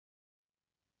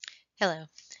Hello,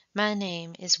 my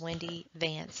name is Wendy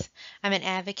Vance. I'm an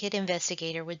advocate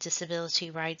investigator with Disability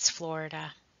Rights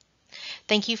Florida.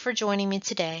 Thank you for joining me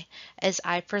today as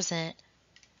I present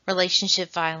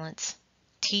Relationship Violence,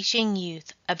 teaching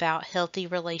youth about healthy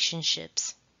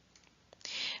relationships.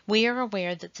 We are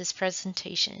aware that this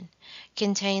presentation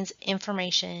contains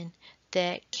information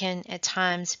that can at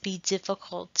times be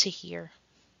difficult to hear.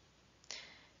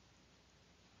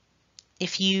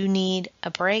 If you need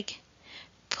a break,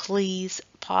 please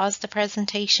pause the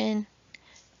presentation,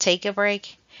 take a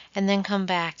break, and then come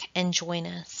back and join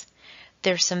us.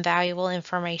 There's some valuable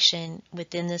information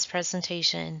within this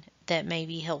presentation that may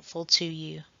be helpful to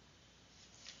you.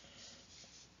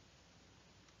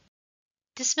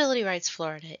 Disability Rights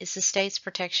Florida is the state's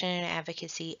protection and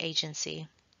advocacy agency.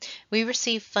 We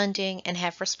receive funding and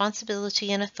have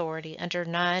responsibility and authority under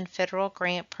 9 federal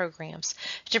grant programs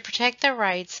to protect the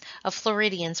rights of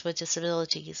Floridians with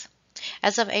disabilities.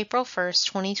 As of April 1st,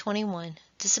 2021,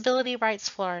 Disability Rights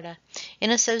Florida,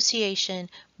 in association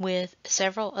with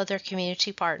several other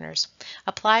community partners,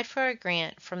 applied for a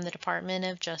grant from the Department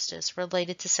of Justice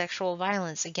related to sexual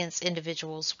violence against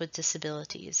individuals with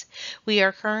disabilities. We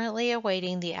are currently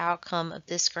awaiting the outcome of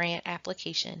this grant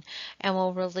application and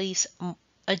will release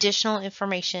additional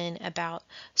information about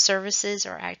services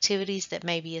or activities that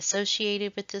may be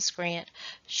associated with this grant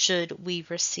should we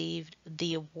receive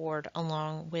the award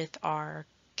along with our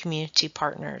community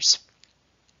partners.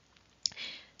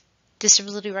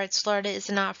 Disability Rights Florida is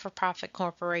a not-for-profit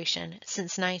corporation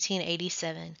since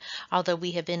 1987, although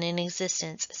we have been in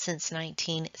existence since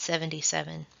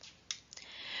 1977.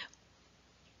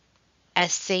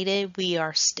 As stated, we are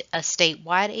a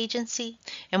statewide agency,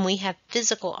 and we have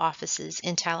physical offices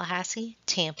in Tallahassee,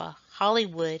 Tampa,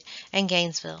 Hollywood, and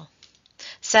Gainesville.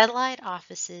 Satellite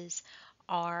offices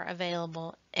are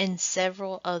available in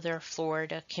several other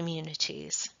Florida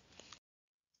communities.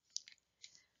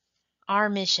 Our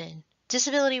mission: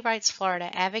 Disability Rights Florida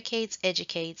advocates,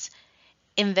 educates,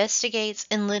 investigates,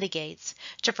 and litigates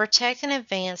to protect and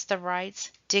advance the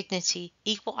rights, dignity,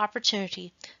 equal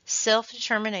opportunity,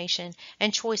 self-determination,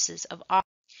 and choices of all.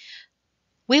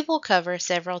 We will cover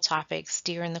several topics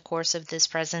during the course of this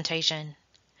presentation.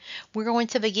 We're going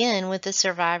to begin with the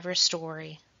survivor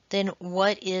story. Then,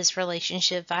 what is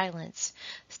relationship violence?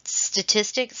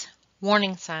 Statistics,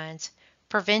 warning signs,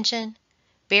 prevention,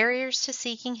 barriers to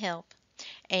seeking help,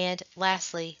 and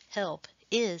lastly, help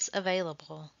is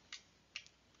available.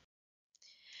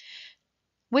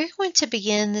 We're going to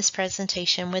begin this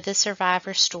presentation with a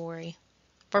survivor story.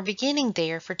 We're beginning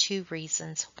there for 2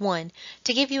 reasons. 1,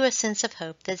 to give you a sense of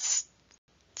hope that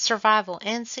survival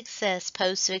and success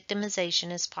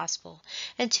post-victimization is possible.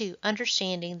 And 2,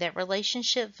 understanding that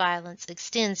relationship violence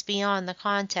extends beyond the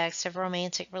context of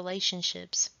romantic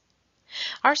relationships.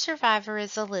 Our survivor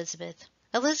is Elizabeth.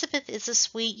 Elizabeth is a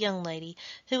sweet young lady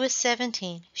who is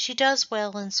 17. She does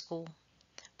well in school.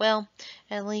 Well,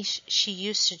 at least she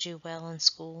used to do well in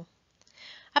school.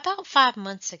 About 5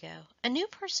 months ago, a new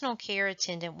personal care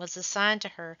attendant was assigned to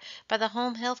her by the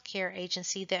home health care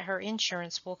agency that her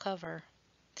insurance will cover.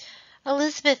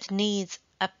 Elizabeth needs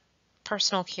a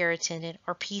personal care attendant,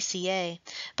 or PCA,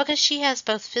 because she has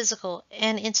both physical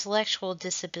and intellectual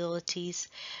disabilities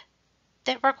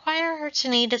that require her to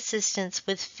need assistance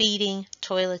with feeding,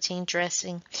 toileting,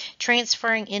 dressing,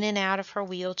 transferring in and out of her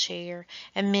wheelchair,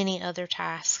 and many other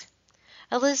tasks.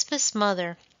 Elizabeth's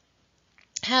mother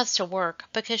has to work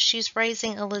because she's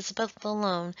raising Elizabeth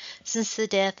alone since the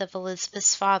death of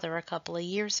Elizabeth's father a couple of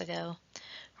years ago.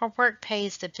 Her work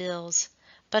pays the bills,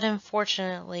 but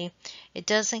unfortunately, it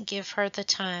doesn't give her the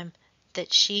time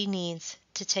that she needs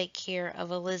to take care of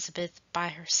Elizabeth by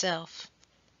herself.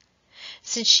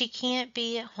 Since she can't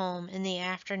be at home in the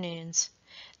afternoons,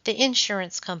 the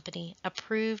insurance company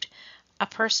approved a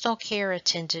personal care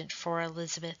attendant for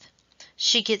Elizabeth.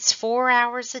 She gets 4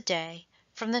 hours a day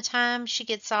from the time she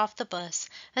gets off the bus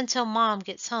until Mom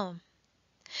gets home.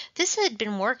 This had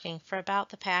been working for about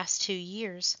the past 2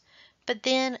 years, but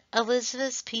then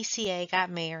Elizabeth's PCA got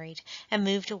married and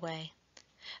moved away.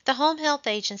 The home health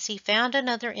agency found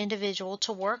another individual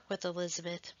to work with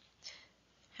Elizabeth.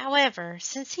 However,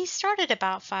 since he started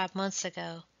about 5 months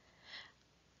ago,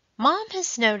 Mom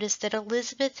has noticed that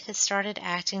Elizabeth has started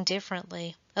acting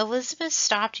differently. Elizabeth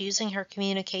stopped using her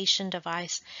communication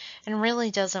device and really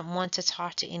doesn't want to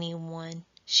talk to anyone.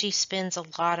 She spends a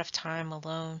lot of time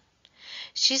alone.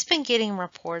 She's been getting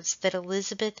reports that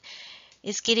Elizabeth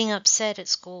is getting upset at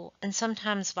school and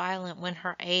sometimes violent when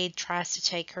her aide tries to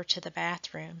take her to the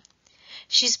bathroom.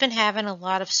 She's been having a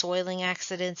lot of soiling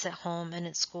accidents at home and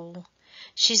at school.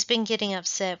 She's been getting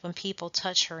upset when people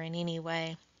touch her in any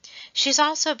way. She's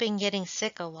also been getting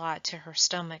sick a lot to her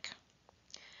stomach.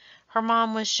 Her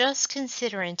mom was just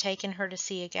considering taking her to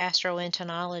see a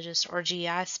gastroenterologist or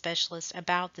GI specialist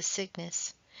about the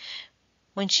sickness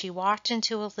when she walked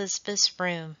into Elizabeth's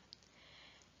room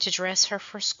to dress her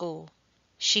for school.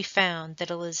 She found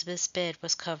that Elizabeth's bed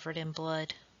was covered in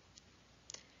blood.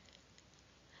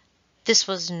 This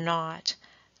was not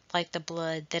like the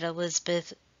blood that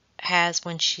Elizabeth has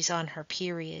when she's on her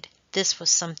period. This was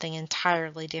something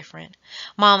entirely different.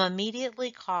 Mom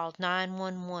immediately called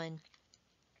 911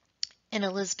 and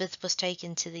Elizabeth was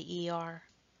taken to the ER.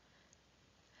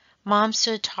 Mom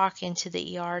stood talking to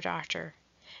the ER doctor,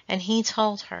 and he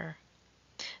told her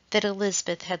that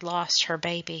Elizabeth had lost her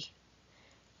baby.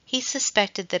 He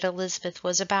suspected that Elizabeth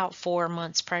was about 4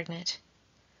 months pregnant.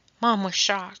 Mom was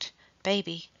shocked.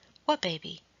 Baby? What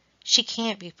baby? She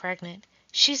can't be pregnant.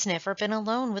 She's never been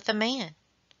alone with a man.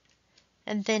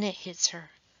 And then it hits her.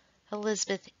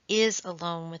 Elizabeth is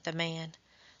alone with a man,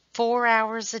 4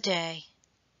 hours a day.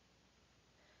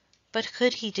 But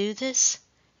could he do this?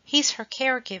 He's her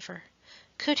caregiver.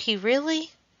 Could he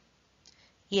really?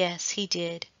 Yes, he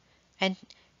did. And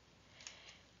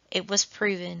it was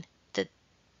proven that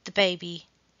the baby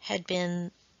had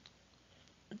been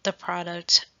the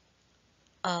product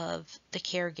of the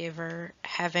caregiver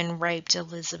having raped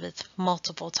Elizabeth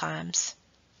multiple times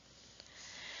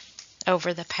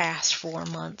over the past 4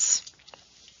 months.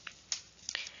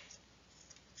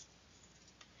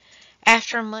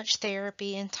 After much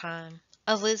therapy and time,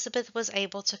 Elizabeth was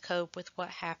able to cope with what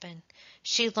happened.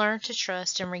 She learned to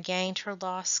trust and regained her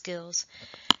lost skills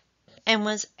and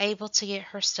was able to get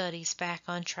her studies back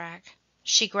on track.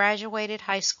 She graduated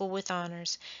high school with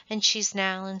honors, and she's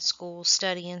now in school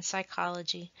studying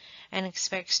psychology and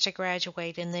expects to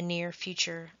graduate in the near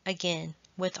future again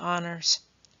with honors.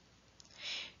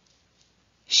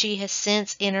 She has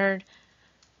since entered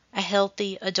a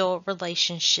healthy adult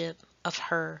relationship of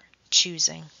her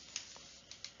choosing.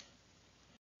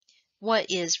 What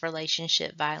is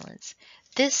relationship violence?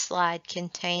 This slide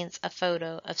contains a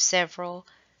photo of several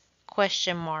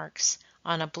question marks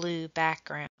on a blue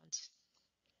background.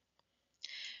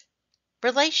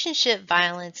 Relationship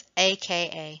violence,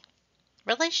 aka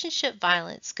relationship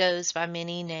violence, goes by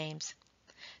many names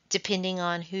depending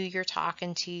on who you're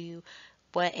talking to,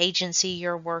 what agency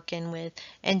you're working with,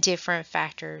 and different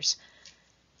factors.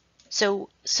 So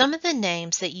some of the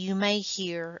names that you may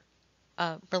hear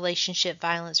relationship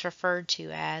violence referred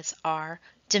to as are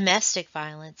domestic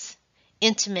violence,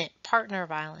 intimate partner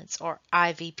violence or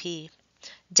IVP,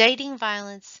 dating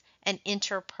violence, and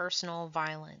interpersonal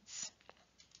violence.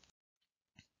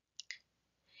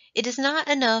 It is not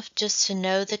enough just to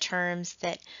know the terms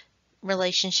that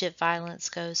relationship violence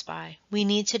goes by. We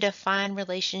need to define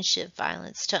relationship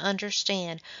violence to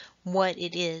understand what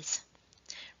it is.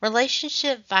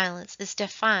 Relationship violence is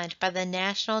defined by the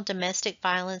National Domestic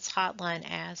Violence Hotline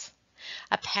as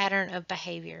a pattern of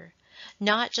behavior,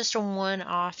 not just a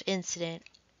one-off incident,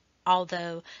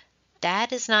 although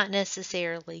that is not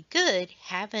necessarily good.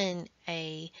 Having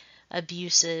a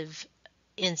abusive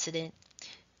incident,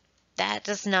 that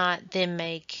does not then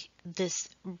make this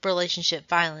relationship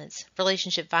violence.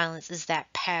 Relationship violence is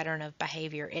that pattern of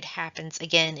behavior. It happens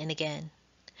again and again.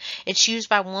 It's used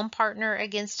by one partner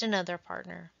against another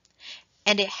partner.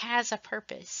 And it has a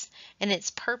purpose. And its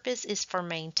purpose is for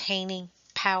maintaining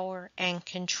power and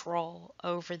control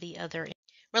over the other.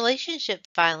 Relationship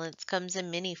violence comes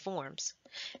in many forms: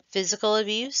 physical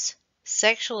abuse,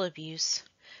 sexual abuse,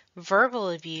 verbal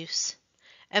abuse,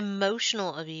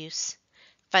 emotional abuse,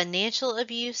 financial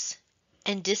abuse,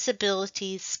 and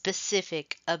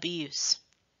disability-specific abuse.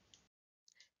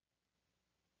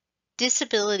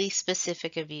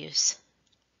 Disability-specific abuse.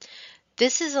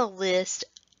 This is a list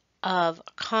of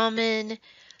common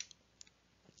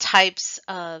types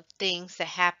of things that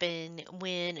happen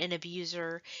when an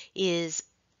abuser is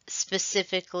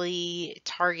specifically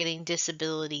targeting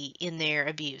disability in their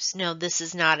abuse. Now, this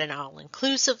is not an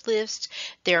all-inclusive list.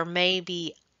 There may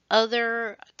be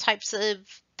other types of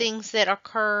things that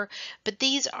occur, but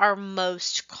these are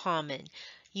most common.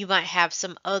 You might have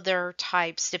some other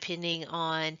types depending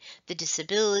on the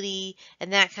disability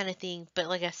and that kind of thing, but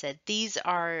like I said, these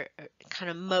are kind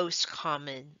of most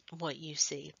common what you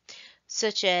see,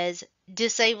 such as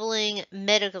disabling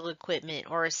medical equipment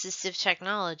or assistive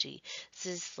technology. This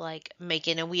is like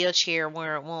making a wheelchair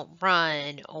where it won't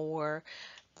run, or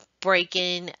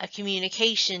breaking a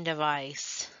communication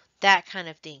device, that kind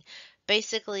of thing.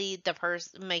 Basically, the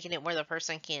person making it where the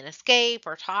person can't escape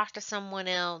or talk to someone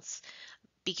else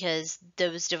because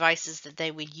those devices that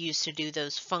they would use to do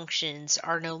those functions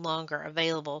are no longer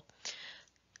available.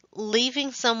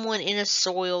 leaving someone in a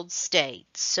soiled state.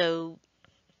 So,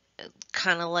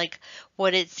 kind of like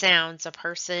what it sounds, a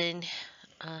person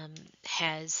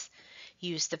has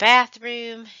used the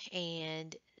bathroom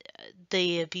and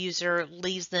the abuser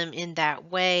leaves them in that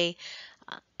way,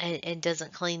 and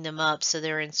doesn't clean them up, so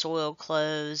they're in soiled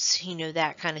clothes,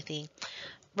 that kind of thing.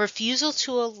 Refusal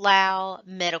to allow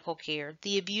medical care.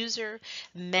 The abuser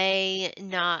may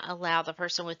not allow the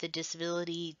person with a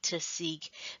disability to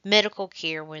seek medical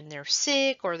care when they're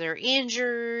sick or they're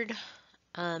injured,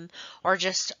 or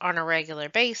just on a regular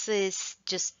basis,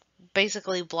 just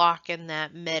basically blocking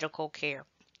that medical care.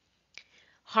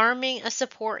 Harming a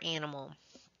support animal.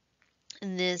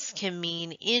 And this can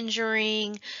mean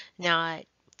injuring, not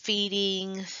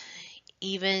feeding,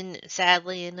 even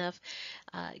sadly enough,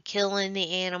 killing the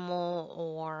animal,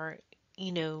 or,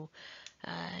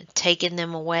 taking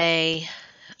them away.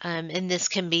 And this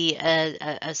can be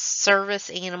a service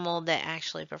animal that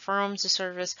actually performs a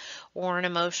service, or an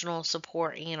emotional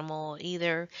support animal.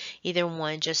 Either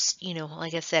one, just,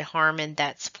 like I said, harming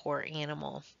that support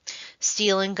animal.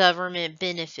 Stealing government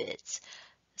benefits.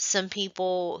 Some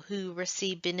people who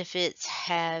receive benefits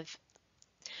have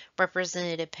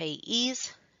representative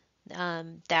payees.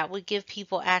 That would give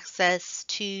people access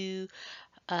to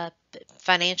uh,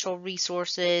 financial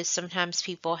resources. Sometimes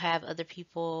people have other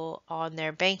people on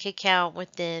their bank account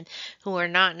with them who are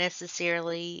not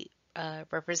necessarily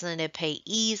representative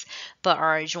payees, but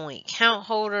are joint account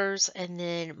holders, and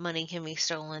then money can be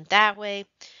stolen that way.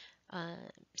 Uh,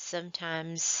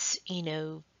 Sometimes,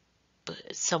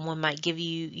 someone might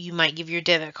you might give your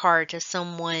debit card to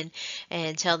someone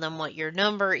and tell them what your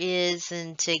number is,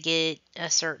 and to get a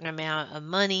certain amount of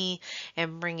money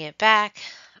and bring it back.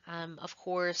 Of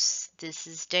course, this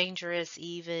is dangerous,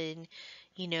 even,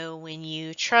 when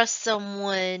you trust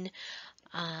someone.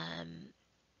 Um,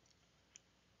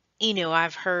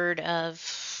 I've heard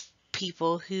of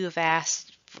people who have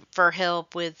asked for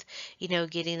help with,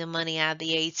 getting the money out of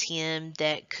the ATM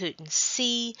that couldn't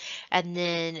see, and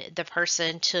then the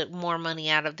person took more money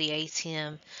out of the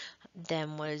ATM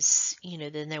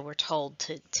than they were told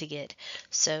to get.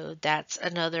 So that's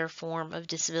another form of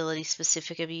disability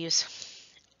specific abuse.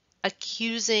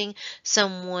 Accusing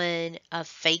someone of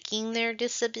faking their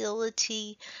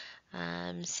disability,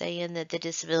 saying that the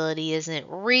disability isn't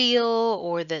real,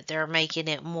 or that they're making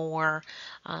it more,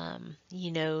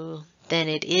 than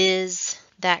it is,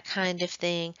 that kind of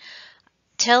thing.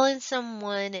 Telling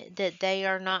someone that they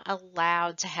are not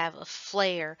allowed to have a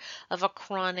flare of a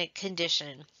chronic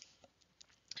condition,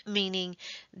 meaning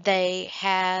they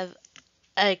have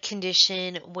a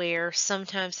condition where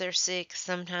sometimes they're sick,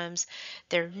 sometimes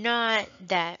they're not.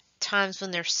 That times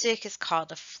when they're sick is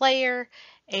called a flare.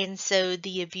 And so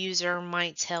the abuser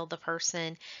might tell the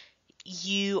person,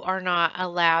 you are not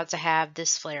allowed to have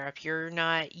this flare up.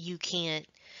 You can't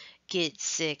get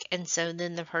sick. And so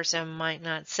then the person might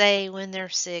not say when they're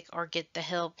sick, or get the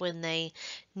help when they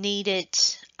need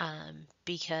it,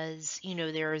 because,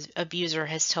 their abuser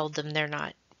has told them they're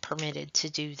not permitted to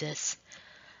do this.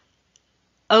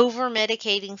 Over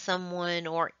medicating someone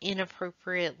or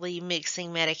inappropriately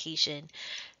mixing medication.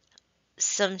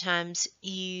 Sometimes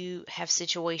you have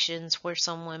situations where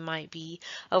someone might be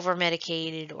over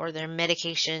medicated, or their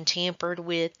medication tampered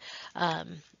with,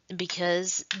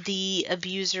 because the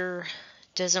abuser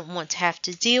doesn't want to have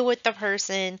to deal with the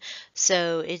person.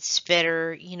 So it's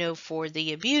better, for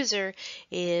the abuser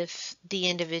if the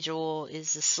individual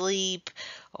is asleep,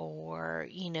 or,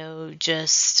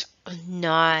 just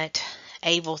not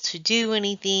able to do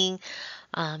anything,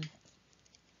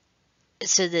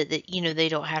 so that they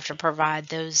don't have to provide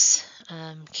those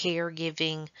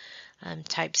caregiving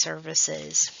type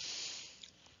services.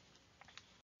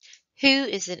 Who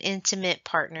is an intimate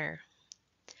partner?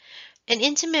 An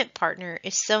intimate partner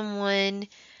is someone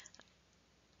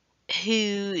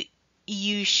who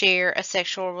you share a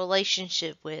sexual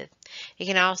relationship with. It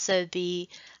can also be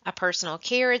a personal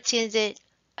care attendant,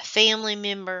 a family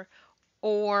member,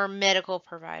 or medical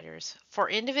providers. For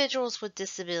individuals with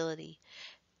disability,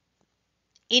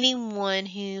 anyone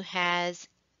who has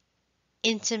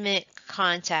intimate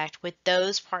contact with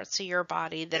those parts of your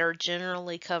body that are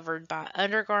generally covered by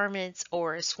undergarments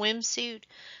or a swimsuit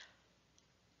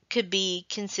could be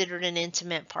considered an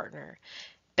intimate partner.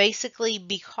 Basically,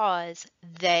 because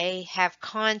they have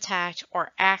contact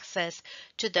or access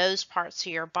to those parts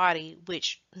of your body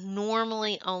which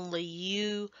normally only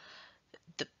you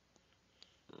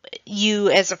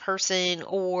as a person,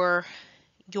 or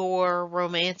your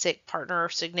romantic partner or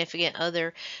significant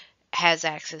other, has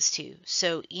access to.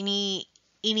 So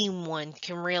anyone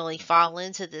can really fall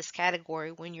into this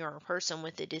category when you're a person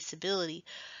with a disability.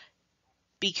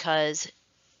 because,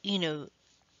 you know,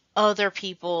 other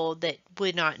people that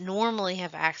would not normally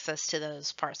have access to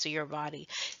those parts of your body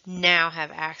now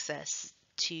have access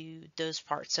to those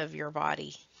parts of your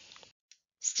body.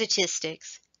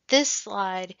 Statistics. This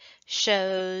slide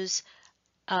shows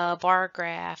a bar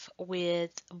graph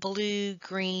with blue,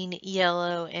 green,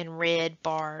 yellow, and red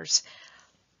bars.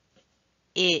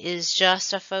 It is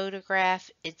just a photograph.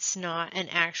 It's not an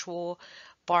actual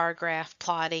bar graph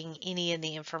plotting any of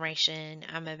the information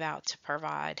I'm about to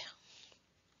provide.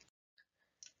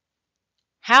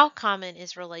 How common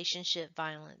is relationship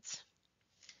violence?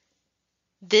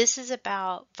 This is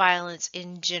about violence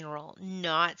in general,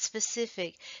 not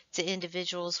specific to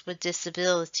individuals with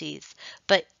disabilities,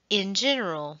 but in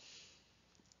general,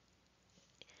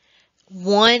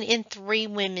 1 in 3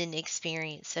 women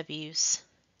experience abuse.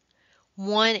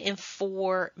 1 in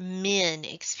 4 men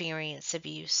experience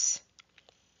abuse.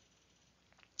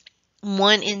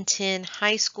 1 in 10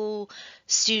 high school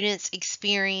students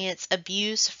experience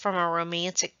abuse from a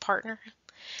romantic partner,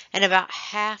 and about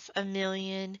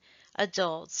 500,000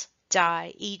 adults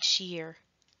die each year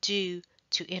due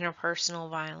to interpersonal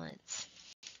violence.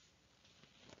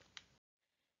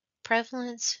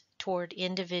 Prevalence toward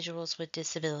individuals with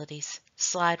disabilities.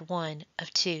 Slide 1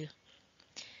 of 2.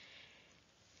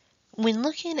 When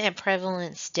looking at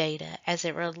prevalence data as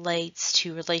it relates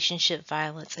to relationship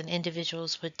violence in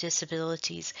individuals with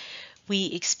disabilities, we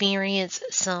experience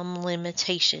some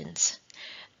limitations.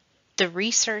 The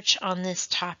research on this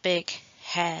topic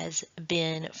has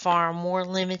been far more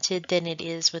limited than it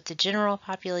is with the general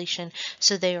population,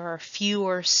 so there are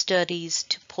fewer studies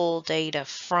to pull data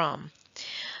from.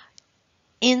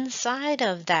 Inside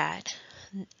of that,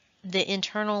 the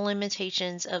internal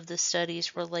limitations of the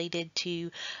studies related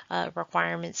to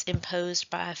requirements imposed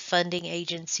by funding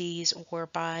agencies or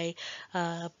by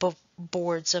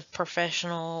boards of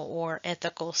professional or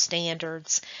ethical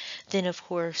standards. Then, of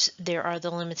course, there are the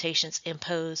limitations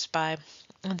imposed by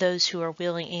those who are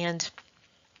willing and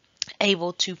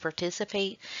able to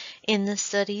participate in the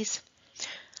studies.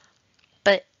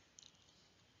 But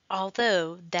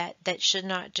although that should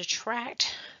not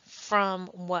detract from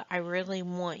what I really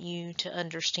want you to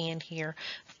understand here.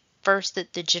 First,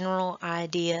 that the general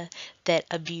idea that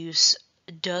abuse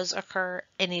does occur,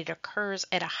 and it occurs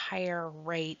at a higher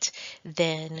rate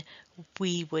than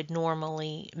we would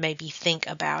normally maybe think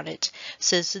about it.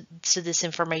 So this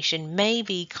information may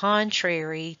be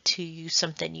contrary to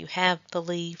something you have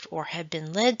believed or have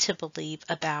been led to believe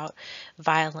about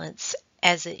violence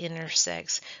as it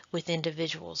intersects with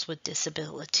individuals with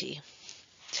disability.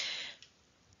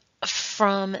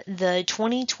 From the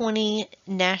 2020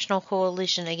 National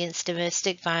Coalition Against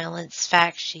Domestic Violence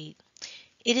fact sheet,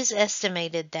 it is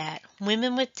estimated that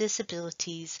women with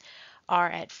disabilities are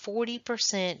at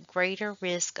 40% greater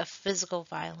risk of physical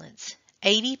violence.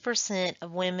 80%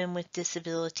 of women with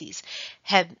disabilities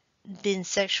have been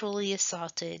sexually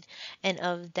assaulted, and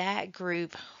of that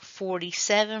group,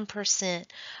 47%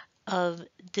 of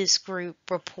this group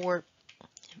report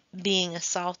being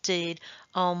assaulted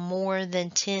on more than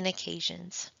 10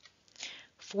 occasions.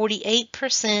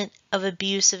 48% of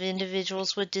abuse of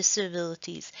individuals with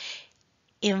disabilities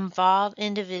involve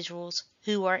individuals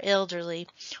who are elderly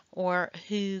or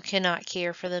who cannot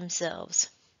care for themselves.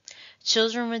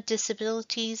 Children with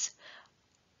disabilities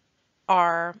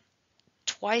are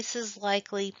twice as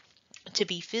likely to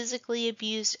be physically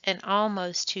abused and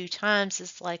almost 2 times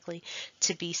as likely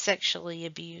to be sexually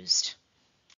abused.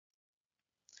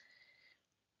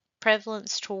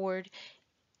 Prevalence toward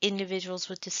individuals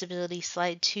with disabilities,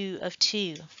 slide 2 of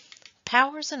 2.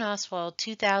 Powers and Oswald,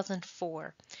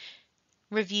 2004,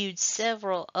 reviewed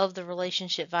several of the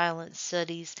relationship violence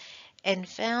studies and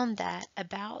found that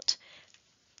about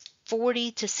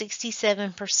 40 to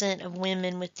 67% of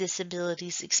women with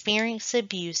disabilities experience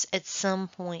abuse at some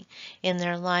point in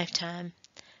their lifetime,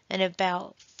 and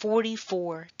about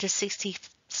 44 to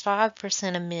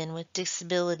 65% of men with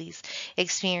disabilities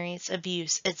experience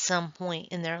abuse at some point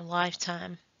in their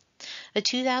lifetime. A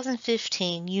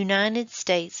 2015 United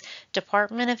States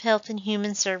Department of Health and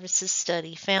Human Services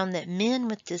study found that men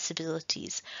with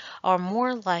disabilities are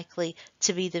more likely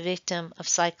to be the victim of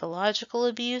psychological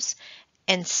abuse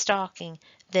and stalking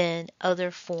than other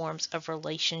forms of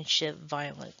relationship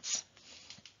violence.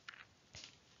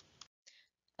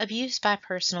 Abuse by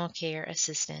personal care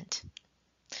assistant.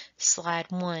 Slide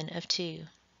 1 of 2.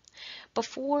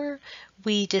 Before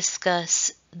we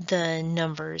discuss the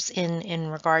numbers in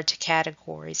regard to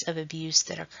categories of abuse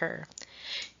that occur,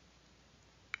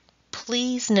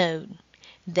 please note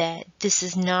that this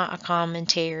is not a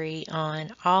commentary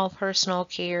on all personal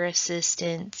care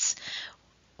assistants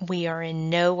We are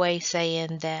in no way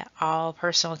saying that all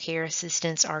personal care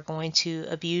assistants are going to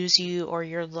abuse you or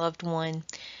your loved one.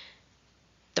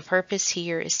 The purpose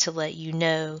here is to let you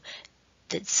know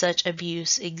that such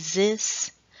abuse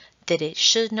exists, that it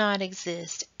should not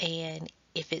exist, and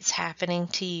if it's happening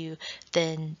to you,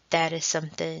 then that is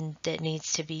something that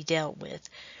needs to be dealt with.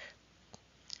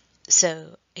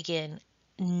 So, again,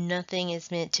 nothing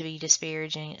is meant to be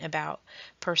disparaging about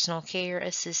personal care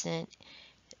assistant.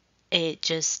 It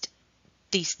just,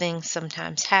 these things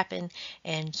sometimes happen,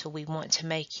 and so we want to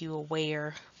make you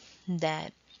aware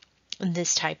that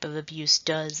this type of abuse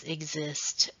does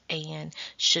exist and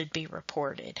should be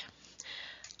reported.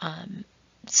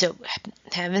 So,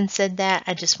 having said that,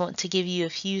 I just want to give you a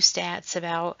few stats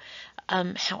about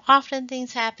how often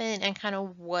things happen and kind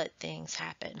of what things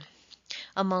happen.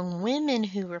 Among women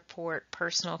who report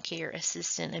personal care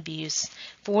assistant abuse,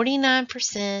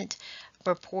 49%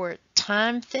 report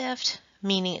time theft,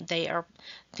 meaning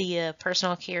the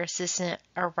personal care assistant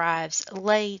arrives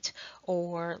late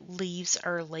or leaves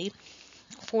early.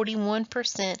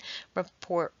 41%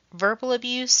 report verbal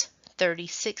abuse,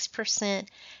 36%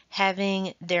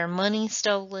 having their money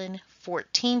stolen,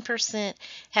 14%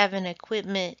 having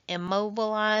equipment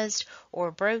immobilized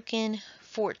or broken,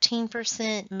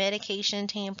 14% medication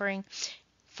tampering,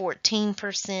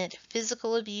 14%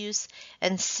 physical abuse,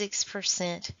 and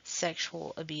 6%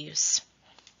 sexual abuse.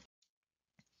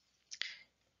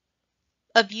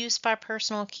 Abuse by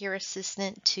personal care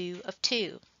assistant 2 of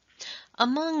 2.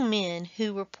 Among men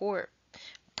who report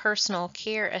personal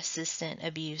care assistant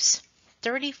abuse,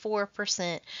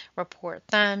 34% report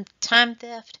time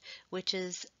theft, which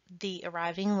is the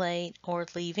arriving late or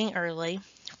leaving early,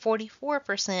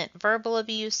 44% verbal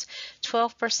abuse,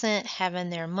 12% having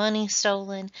their money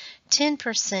stolen,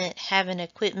 10% having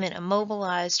equipment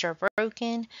immobilized or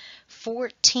broken,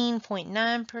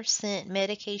 14.9%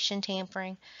 medication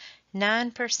tampering,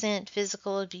 9%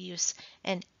 physical abuse,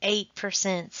 and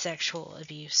 8% sexual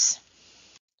abuse.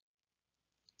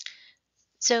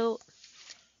 So,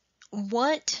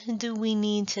 what do we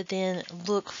need to then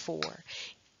look for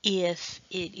if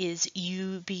it is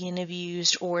you being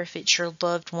abused or if it's your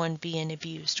loved one being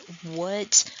abused?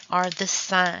 What are the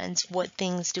signs? What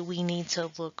things do we need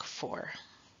to look for?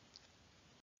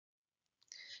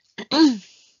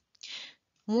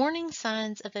 Warning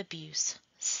signs of abuse,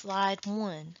 slide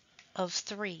 1 of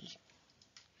 3.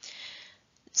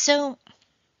 So,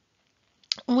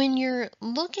 when you're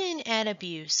looking at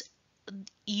abuse,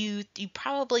 you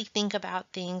probably think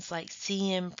about things like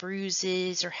seeing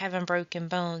bruises or having broken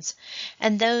bones,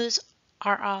 and those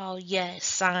are all, yes,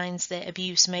 signs that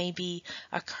abuse may be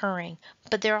occurring,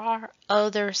 but there are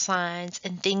other signs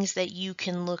and things that you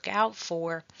can look out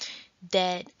for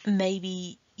that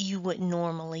maybe you wouldn't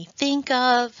normally think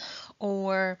of,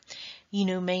 or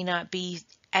may not be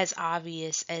as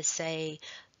obvious as, say,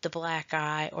 the black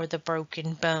eye or the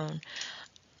broken bone.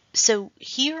 So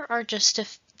here are just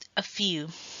a few.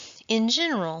 In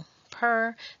general,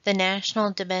 per the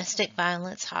National Domestic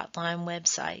Violence Hotline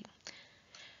website,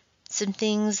 some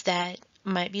things that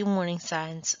might be warning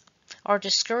signs are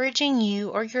discouraging you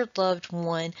or your loved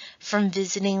one from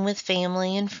visiting with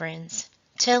family and friends,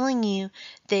 telling you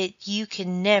that you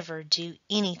can never do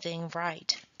anything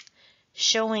right,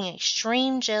 showing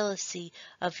extreme jealousy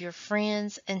of your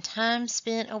friends and time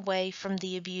spent away from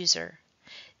the abuser,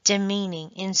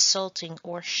 demeaning, insulting,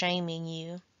 or shaming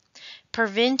you,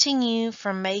 preventing you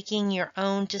from making your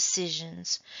own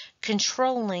decisions,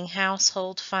 controlling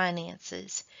household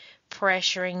finances,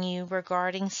 pressuring you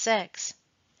regarding sex,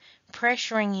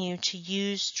 pressuring you to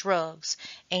use drugs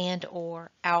and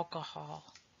or alcohol.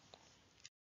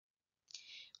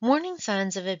 Warning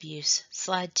signs of abuse,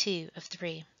 slide 2 of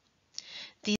 3.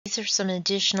 These are some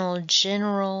additional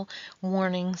general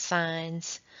warning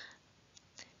signs.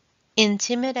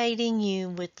 Intimidating you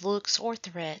with looks or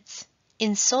threats,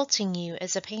 insulting you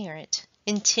as a parent,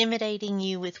 intimidating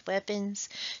you with weapons,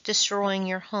 destroying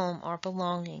your home or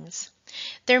belongings.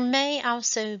 There may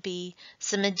also be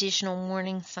some additional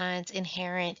warning signs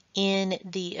inherent in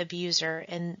the abuser,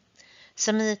 and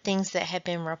some of the things that have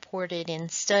been reported in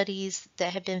studies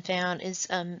that have been found is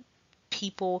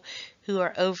people who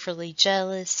are overly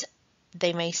jealous.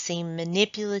 They may seem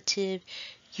manipulative.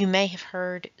 You may have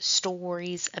heard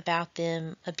stories about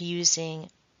them abusing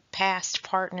past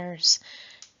partners.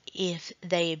 If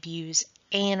they abuse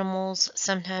animals,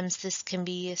 sometimes this can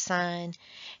be a sign.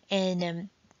 And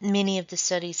many of the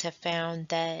studies have found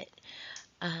that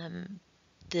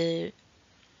the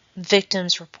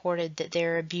victims reported that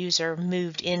their abuser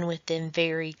moved in with them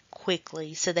very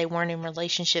quickly. So they weren't in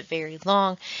relationship very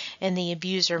long, and the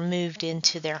abuser moved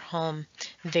into their home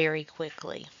very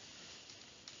quickly.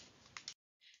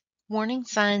 Warning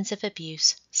signs of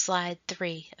abuse, slide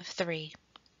 3 of 3.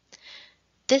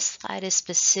 This slide is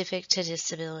specific to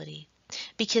disability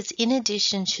because in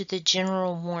addition to the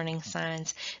general warning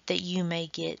signs that you may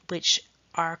get, which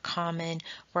are common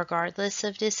regardless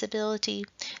of disability,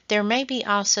 there may be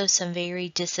also some very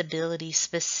disability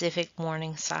specific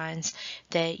warning signs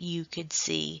that you could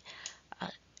see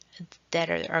that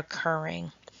are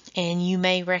occurring. And you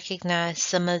may recognize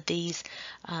some of these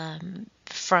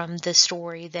from the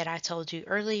story that I told you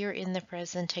earlier in the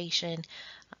presentation.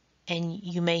 And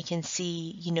you can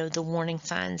see, the warning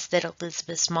signs that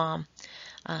Elizabeth's mom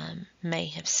may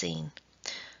have seen.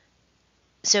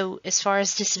 So as far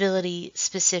as disability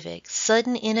specific,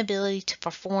 sudden inability to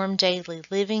perform daily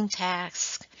living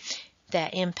tasks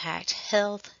that impact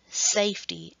health,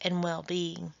 safety, and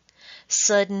well-being.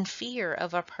 Sudden fear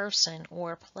of a person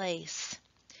or place.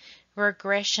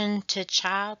 Regression to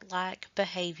childlike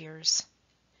behaviors.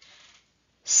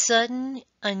 Sudden,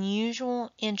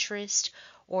 unusual interest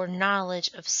or knowledge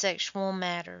of sexual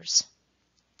matters.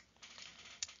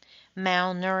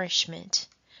 Malnourishment,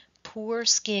 poor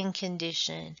skin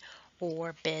condition,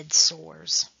 or bed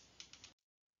sores.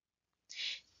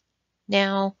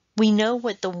 Now, we know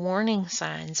what the warning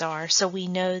signs are, so we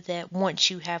know that once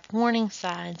you have warning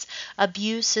signs,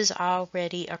 abuse is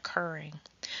already occurring.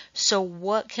 So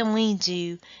what can we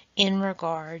do in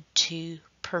regard to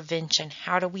prevention?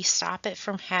 How do we stop it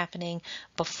from happening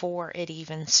before it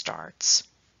even starts?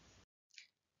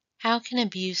 How can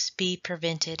abuse be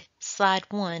prevented? Slide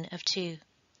 1 of 2.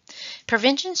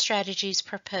 Prevention strategies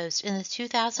proposed in the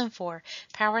 2004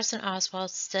 Powers and Oswald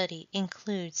study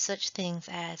include such things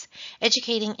as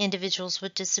educating individuals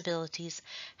with disabilities,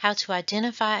 how to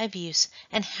identify abuse,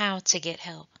 and how to get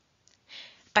help.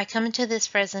 By coming to this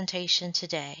presentation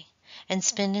today and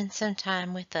spending some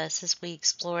time with us as we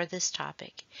explore this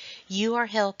topic, you are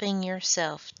helping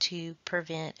yourself to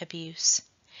prevent abuse.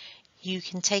 You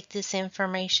can take this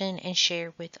information and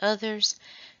share with others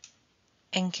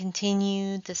and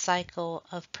continue the cycle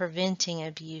of preventing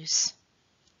abuse.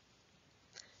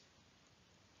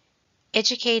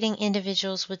 Educating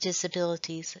individuals with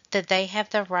disabilities that they have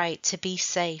the right to be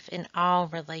safe in all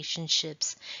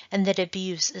relationships and that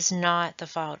abuse is not the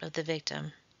fault of the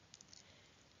victim.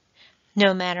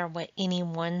 No matter what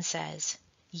anyone says,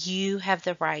 you have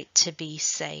the right to be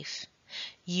safe.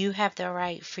 You have the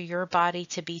right for your body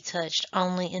to be touched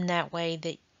only in that way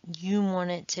that you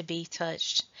want it to be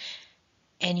touched.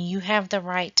 And you have the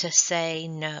right to say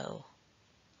no.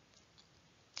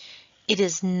 It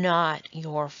is not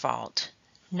your fault.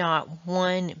 Not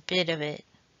one bit of it.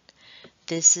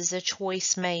 This is a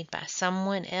choice made by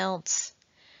someone else,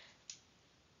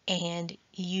 and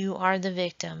you are the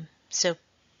victim. So,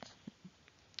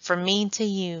 from me to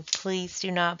you, please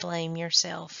do not blame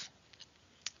yourself.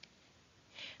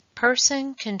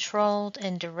 Person-controlled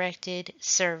and directed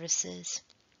services.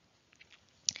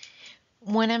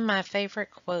 One of my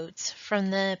favorite quotes from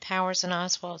the Powers and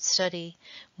Oswald study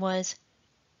was,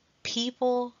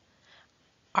 people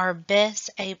are best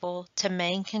able to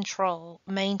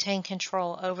maintain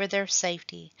control over their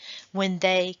safety when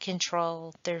they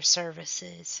control their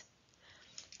services.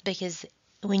 Because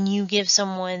when you give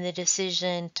someone the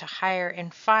decision to hire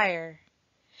and fire,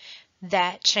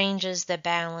 that changes the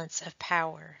balance of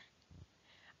power.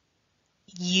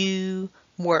 You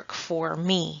work for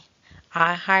me.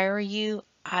 I hire you.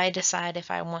 I decide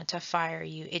if I want to fire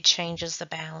you. It changes the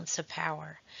balance of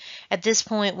power. At this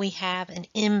point, we have an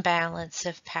imbalance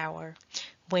of power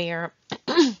where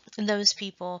those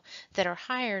people that are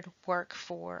hired work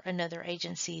for another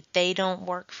agency. They don't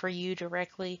work for you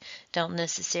directly, don't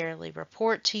necessarily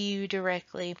report to you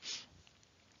directly.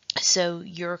 So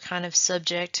you're kind of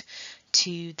subject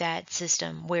to that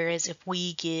system. Whereas if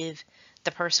we give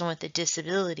the person with the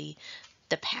disability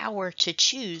the power to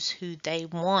choose who they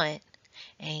want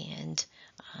and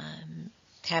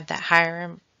have that hire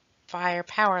and fire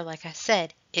power, like I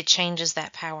said, it changes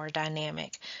that power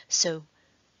dynamic. So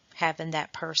having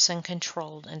that person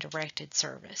controlled and directed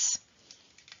service.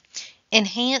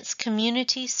 Enhance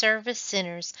community service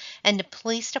centers and the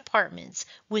police departments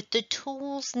with the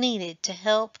tools needed to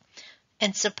help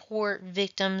and support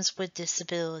victims with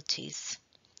disabilities.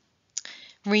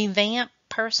 Revamp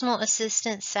personal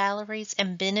assistance salaries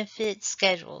and benefit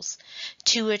schedules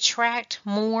to attract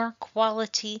more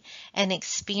quality and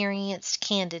experienced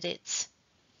candidates.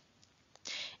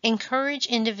 Encourage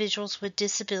individuals with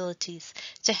disabilities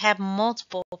to have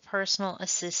multiple personal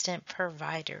assistant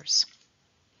providers.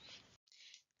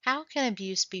 How can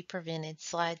abuse be prevented?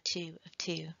 Slide 2 of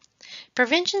 2.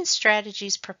 Prevention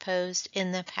strategies proposed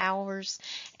in the Powers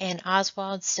and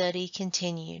Oswald study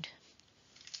continued.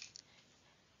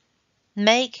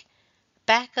 Make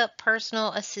backup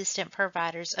personal assistant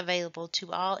providers available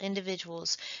to all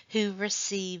individuals who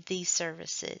receive these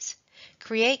services.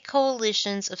 Create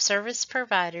coalitions of service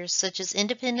providers such as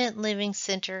independent living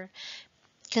center,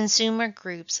 consumer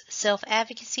groups,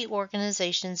 self-advocacy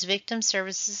organizations, victim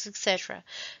services, etc.,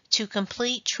 to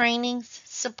complete trainings,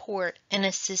 support, and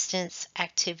assistance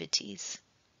activities.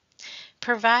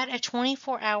 Provide a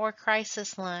 24-hour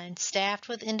crisis line staffed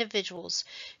with individuals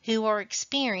who are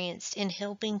experienced in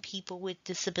helping people with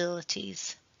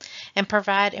disabilities, and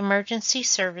provide emergency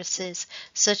services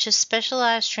such as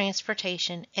specialized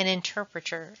transportation and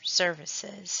interpreter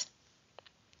services.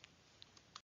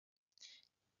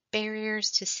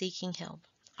 Barriers to seeking help.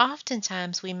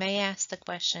 Oftentimes we may ask the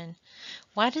question,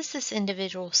 why does this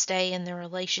individual stay in the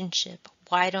relationship?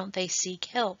 Why don't they seek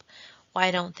help? Why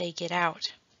don't they get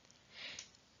out?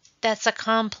 That's a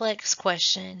complex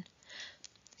question,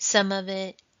 some of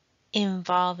it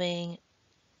involving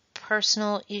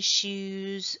personal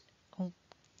issues,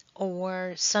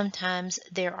 or sometimes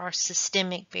there are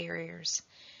systemic barriers.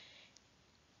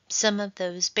 Some of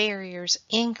those barriers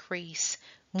increase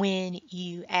when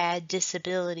you add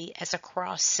disability as a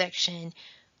cross-section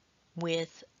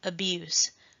with abuse.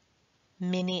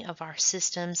 Many of our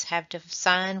systems have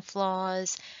design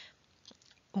flaws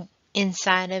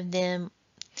inside of them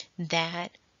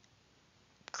that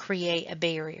create a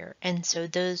barrier. And so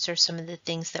those are some of the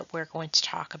things that we're going to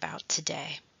talk about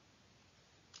today.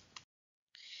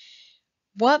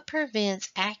 What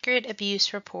prevents accurate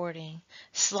abuse reporting?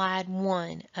 Slide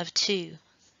 1 of 2.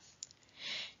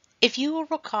 If you will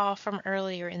recall from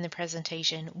earlier in the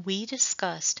presentation, we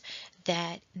discussed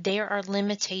that there are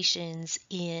limitations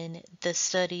in the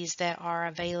studies that are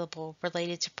available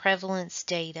related to prevalence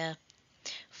data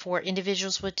for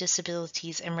individuals with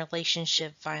disabilities and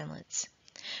relationship violence.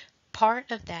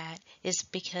 Part of that is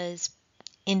because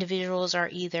individuals are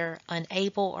either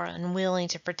unable or unwilling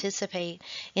to participate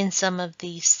in some of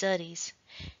these studies.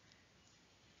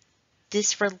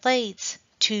 This relates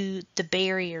to the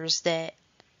barriers that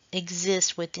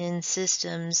exist within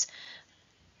systems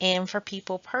and for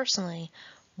people personally,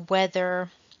 whether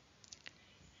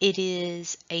it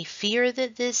is a fear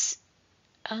that this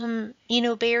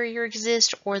barrier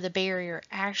exists or the barrier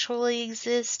actually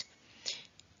exists.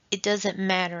 It doesn't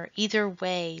matter either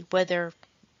way, whether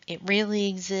it really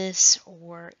exists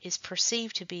or is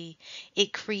perceived to be.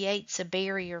 It creates a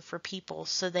barrier for people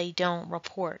so they don't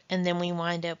report, and then we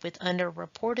wind up with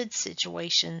underreported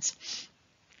situations.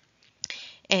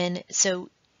 And so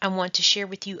I want to share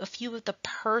with you a few of the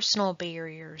personal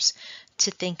barriers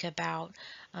to think about.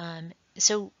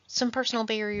 So some personal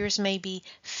barriers may be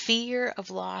fear of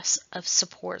loss of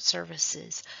support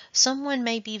services. Someone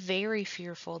may be very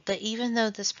fearful that even though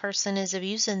this person is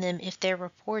abusing them, if they're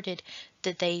reported,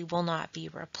 that they will not be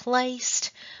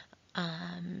replaced.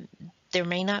 There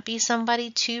may not be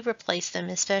somebody to replace them,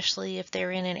 especially if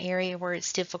they're in an area where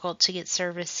it's difficult to get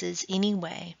services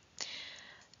anyway.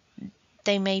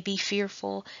 They may be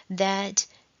fearful that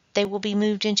they will be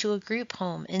moved into a group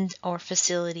home or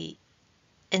facility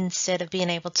instead of being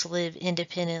able to live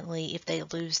independently if they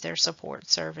lose their support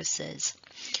services.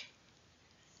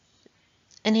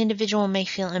 An individual may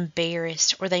feel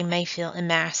embarrassed or they may feel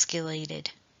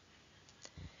emasculated.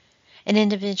 An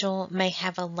individual may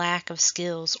have a lack of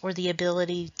skills or the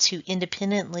ability to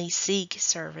independently seek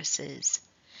services.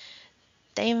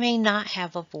 They may not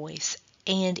have a voice,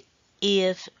 and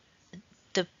if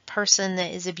the person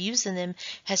that is abusing them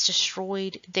has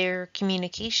destroyed their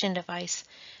communication device,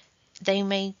 they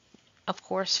may, of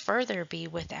course, further be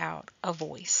without a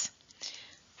voice.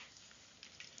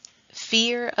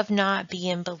 Fear of not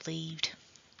being believed.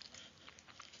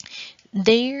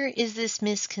 There is this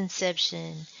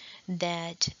misconception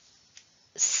that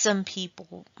some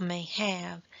people may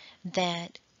have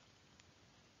that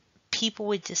people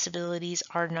with disabilities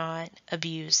are not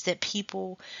abused, that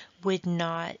people would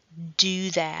not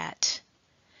do that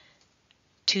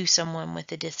to someone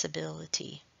with a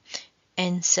disability.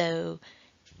 And so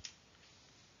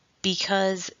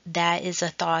because that is a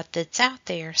thought that's out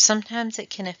there, sometimes it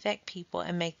can affect people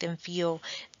and make them feel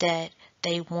that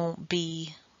they won't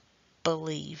be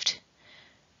believed.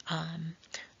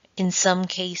 In some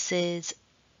cases,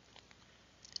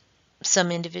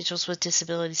 some individuals with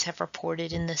disabilities have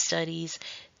reported in the studies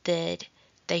that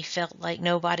they felt like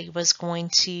nobody was going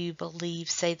to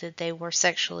say that they were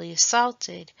sexually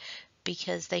assaulted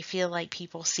because they feel like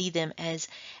people see them as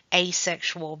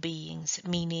asexual beings,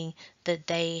 meaning that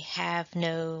they have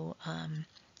no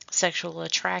sexual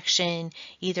attraction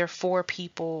either for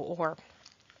people or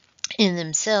in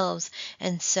themselves.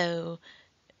 And so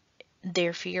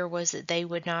their fear was that they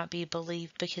would not be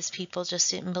believed because people just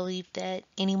didn't believe that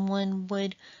anyone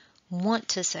would want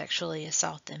to sexually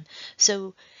assault them.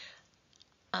 So,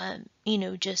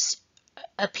 just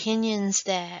opinions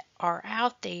that are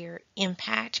out there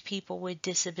impact people with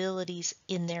disabilities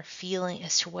in their feeling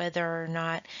as to whether or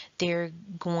not they're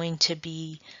going to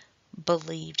be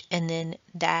believed. And then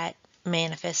that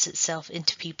manifests itself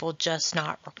into people just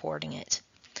not reporting it.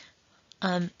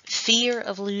 Fear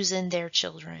of losing their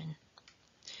children.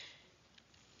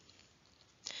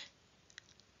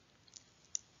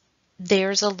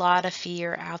 There's a lot of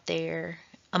fear out there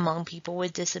among people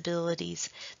with disabilities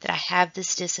that I have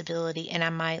this disability and I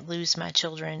might lose my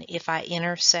children if I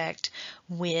intersect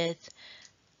with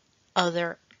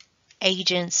other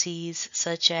agencies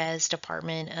such as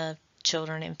Department of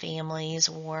Children and Families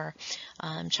or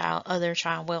other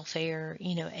child welfare,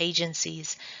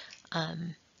 agencies,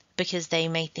 because they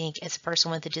may think as a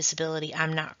person with a disability,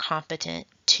 I'm not competent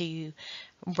to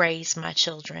raise my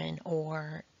children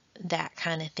or that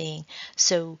kind of thing.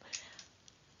 So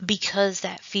because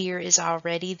that fear is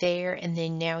already there, and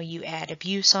then now you add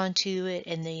abuse onto it,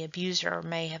 and the abuser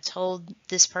may have told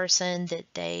this person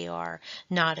that they are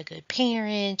not a good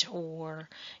parent or,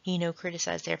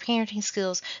 criticize their parenting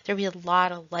skills, there'll be a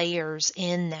lot of layers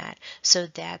in that. So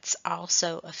that's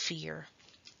also a fear.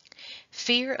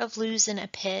 Fear of losing a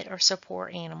pet or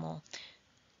support animal.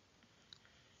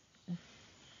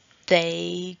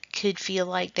 They could feel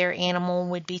like their animal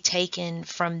would be taken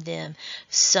from them.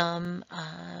 Some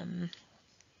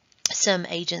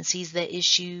agencies that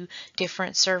issue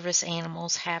different service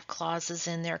animals have clauses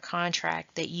in their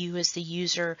contract that you as the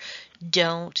user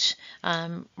don't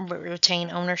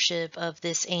retain ownership of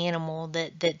this animal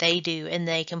that they do, and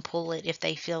they can pull it if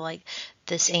they feel like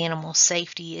this animal's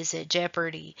safety is at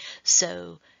jeopardy.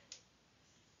 So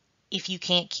if you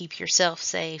can't keep yourself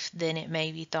safe, then it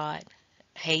may be thought,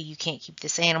 hey, you can't keep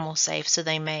this animal safe. So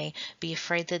they may be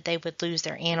afraid that they would lose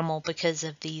their animal because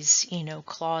of these,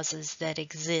 clauses that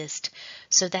exist.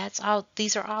 So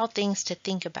these are all things to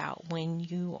think about when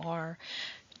you are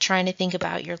trying to think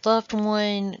about your loved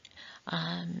one,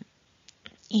 and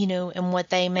what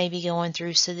they may be going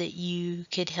through so that you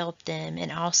could help them.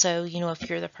 And also, if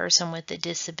you're the person with the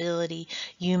disability,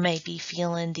 you may be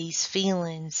feeling these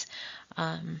feelings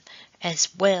as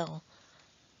well.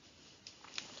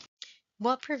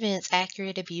 What prevents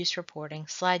accurate abuse reporting?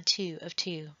 Slide 2 of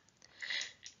 2.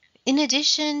 In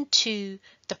addition to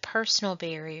the personal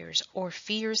barriers or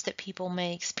fears that people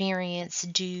may experience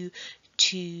due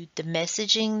to the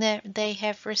messaging that they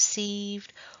have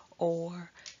received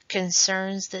or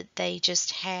concerns that they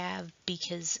just have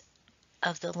because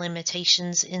of the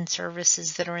limitations in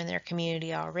services that are in their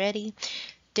community already,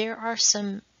 there are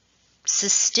some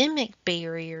systemic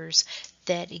barriers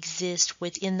that exist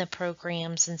within the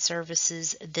programs and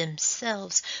services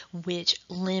themselves, which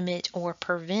limit or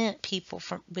prevent people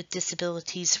with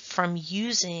disabilities from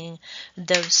using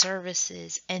those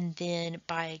services, and then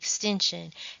by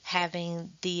extension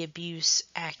having the abuse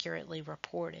accurately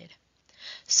reported.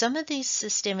 Some of these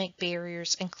systemic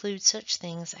barriers include such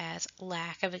things as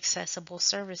lack of accessible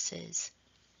services,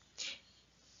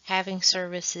 having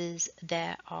services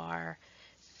that are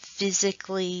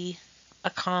physically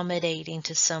accommodating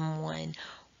to someone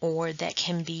or that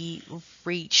can be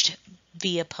reached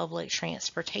via public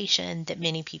transportation that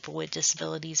many people with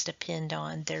disabilities depend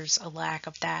on. There's a lack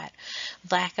of that.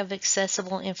 Lack of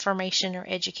accessible information or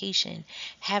education.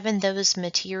 Having those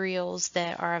materials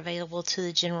that are available to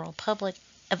the general public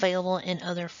available in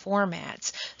other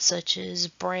formats such as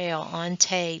Braille, on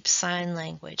tape, sign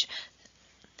language.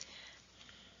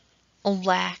 A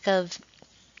lack of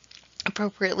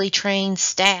appropriately trained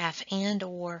staff and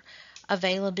or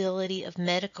availability of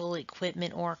medical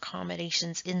equipment or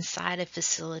accommodations inside of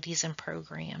facilities and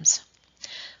programs.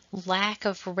 Lack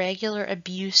of regular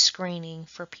abuse screening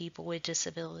for people with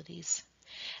disabilities.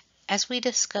 As we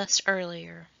discussed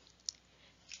earlier,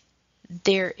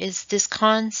 there is this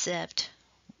concept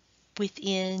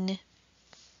within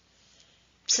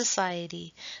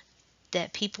society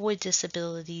that people with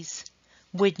disabilities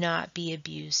would not be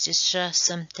abused. It's just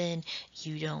something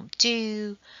you don't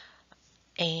do.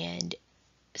 And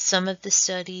some of the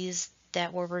studies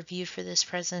that were reviewed for this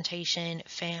presentation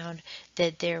found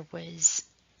that there was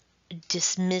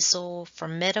dismissal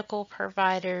from medical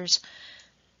providers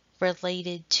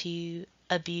related to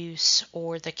abuse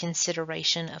or the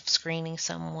consideration of screening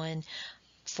someone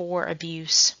for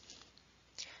abuse.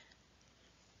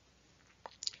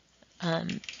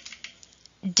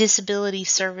 Disability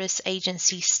service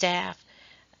agency staff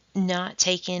not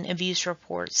taking abuse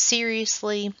reports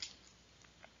seriously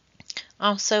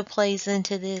also plays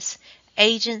into this.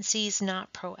 Agencies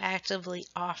not proactively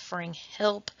offering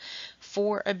help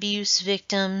for abuse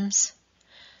victims.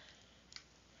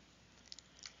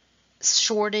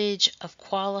 Shortage of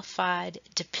qualified,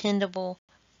 dependable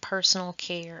personal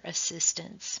care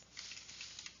assistance.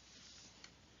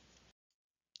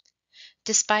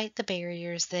 Despite the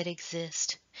barriers that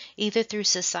exist, either through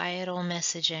societal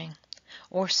messaging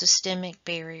or systemic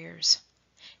barriers,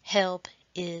 help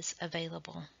is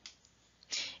available.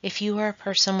 If you are a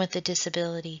person with a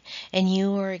disability and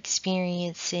you are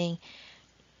experiencing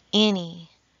any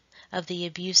of the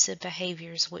abusive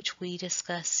behaviors which we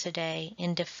discussed today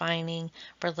in defining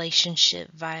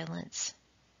relationship violence,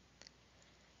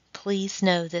 please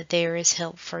know that there is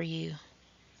help for you.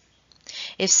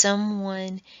 If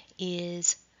someone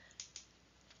is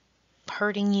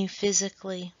hurting you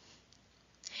physically,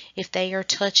 if they are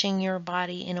touching your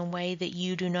body in a way that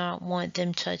you do not want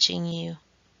them touching you,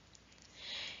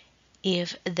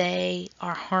 if they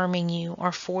are harming you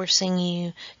or forcing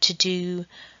you to do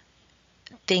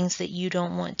things that you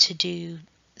don't want to do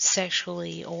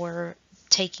sexually, or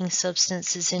taking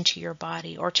substances into your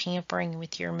body, or tampering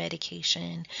with your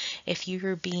medication, if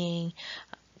you're being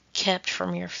kept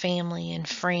from your family and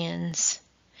friends,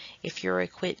 if your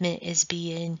equipment is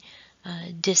being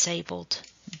disabled,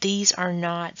 these are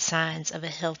not signs of a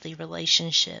healthy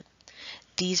relationship.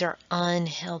 These are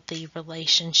unhealthy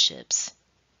relationships.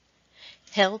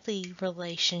 Healthy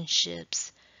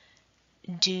relationships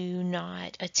do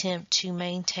not attempt to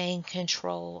maintain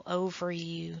control over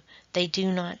you. They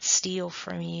do not steal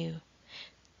from you.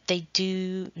 They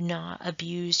do not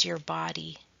abuse your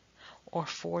body or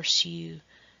force you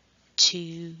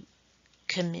to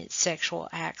commit sexual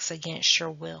acts against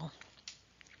your will.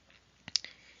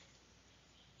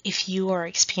 If you are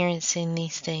experiencing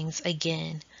these things,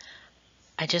 again,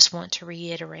 I just want to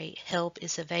reiterate, help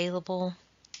is available,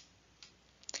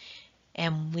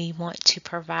 and we want to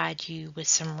provide you with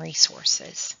some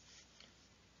resources.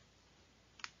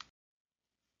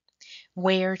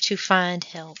 Where to find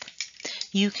help?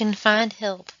 You can find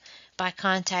help by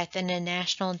contacting the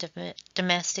National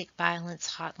Domestic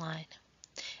Violence Hotline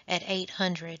at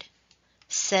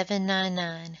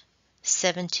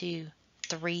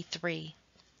 800-799-7233,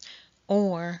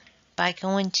 or by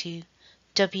going to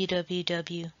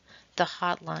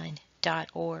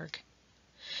www.thehotline.org.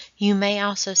 You may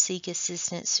also seek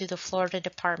assistance through the Florida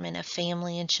Department of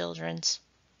Family and Children's.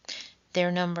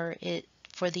 Their number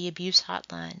for the abuse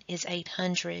hotline is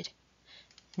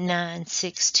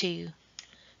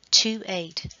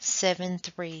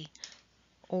 800-962-2873,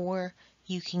 or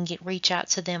you can reach out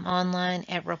to them online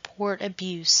at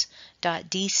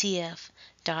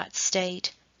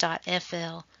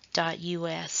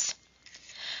reportabuse.dcf.state.fl.us.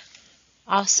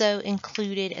 Also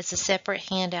included as a separate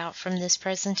handout from this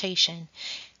presentation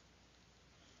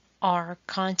are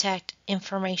contact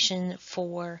information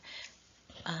for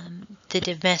the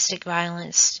domestic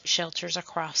violence shelters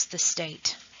across the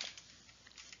state.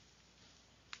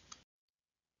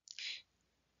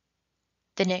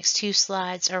 The next two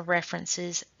slides are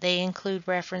references. They include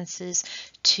references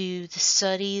to the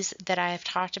studies that I have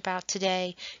talked about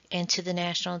today and to the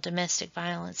National Domestic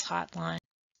Violence Hotline,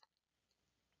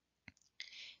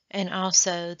 and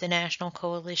also the National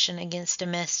Coalition Against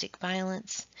Domestic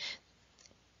Violence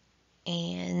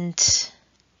and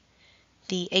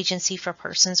the Agency for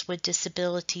Persons with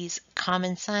Disabilities,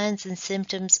 Common Signs and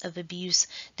Symptoms of Abuse,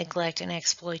 Neglect, and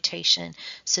Exploitation,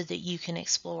 so that you can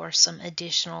explore some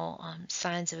additional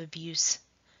signs of abuse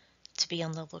to be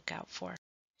on the lookout for.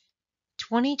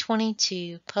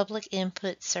 2022 Public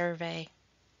Input Survey.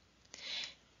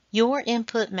 Your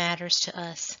input matters to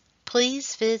us.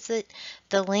 Please visit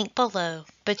the link below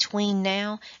between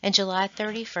now and July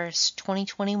 31st,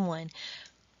 2021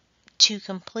 to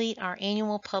complete our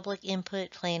annual public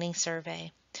input planning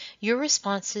survey. Your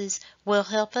responses will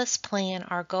help us plan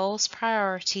our goals,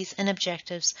 priorities, and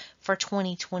objectives for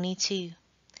 2022.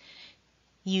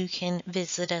 You can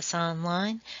visit us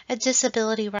online at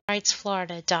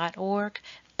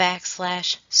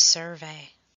disabilityrightsflorida.org/survey.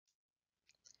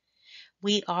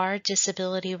 We are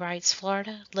Disability Rights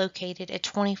Florida, located at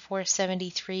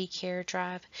 2473 Care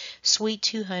Drive, Suite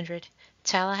 200,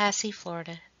 Tallahassee,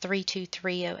 Florida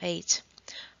 32308.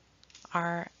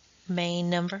 Our main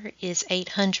number is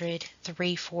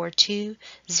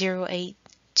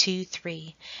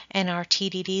 800-342-0823, and our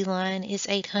TDD line is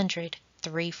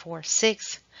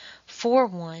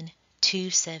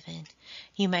 346-4127.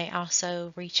 You may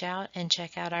also reach out and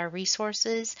check out our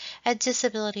resources at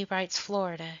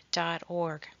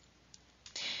disabilityrightsflorida.org.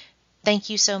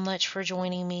 Thank you so much for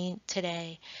joining me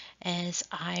today as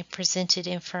I presented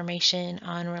information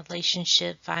on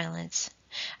relationship violence.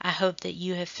 I hope that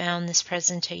you have found this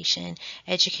presentation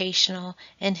educational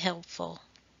and helpful.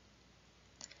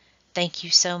 Thank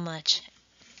you so much,